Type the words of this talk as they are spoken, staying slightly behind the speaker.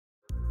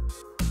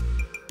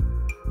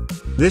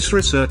This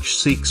research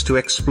seeks to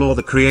explore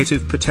the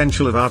creative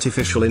potential of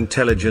artificial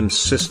intelligence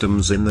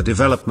systems in the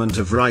development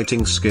of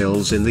writing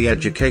skills in the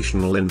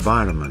educational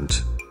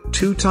environment.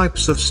 Two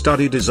types of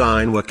study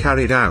design were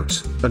carried out,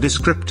 a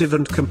descriptive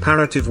and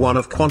comparative one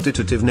of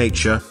quantitative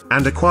nature,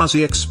 and a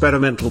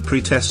quasi-experimental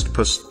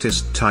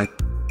pretest-posttest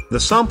type. The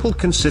sample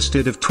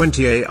consisted of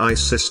 20 AI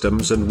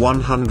systems and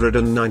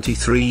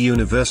 193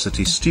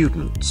 university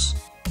students.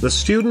 The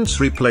students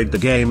replayed the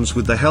games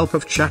with the help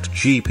of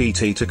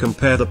ChatGPT to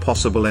compare the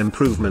possible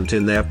improvement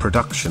in their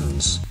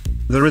productions.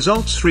 The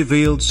results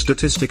revealed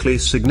statistically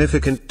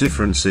significant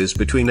differences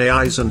between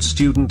AIs and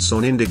students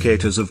on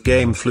indicators of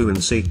game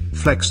fluency,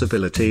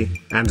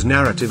 flexibility, and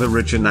narrative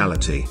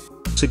originality.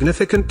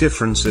 Significant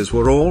differences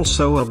were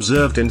also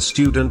observed in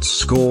students'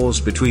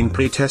 scores between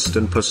pretest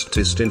and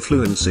posttest in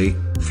fluency,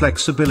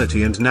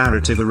 flexibility and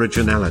narrative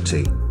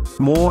originality.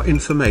 More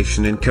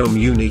information in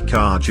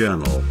Communicar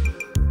Journal.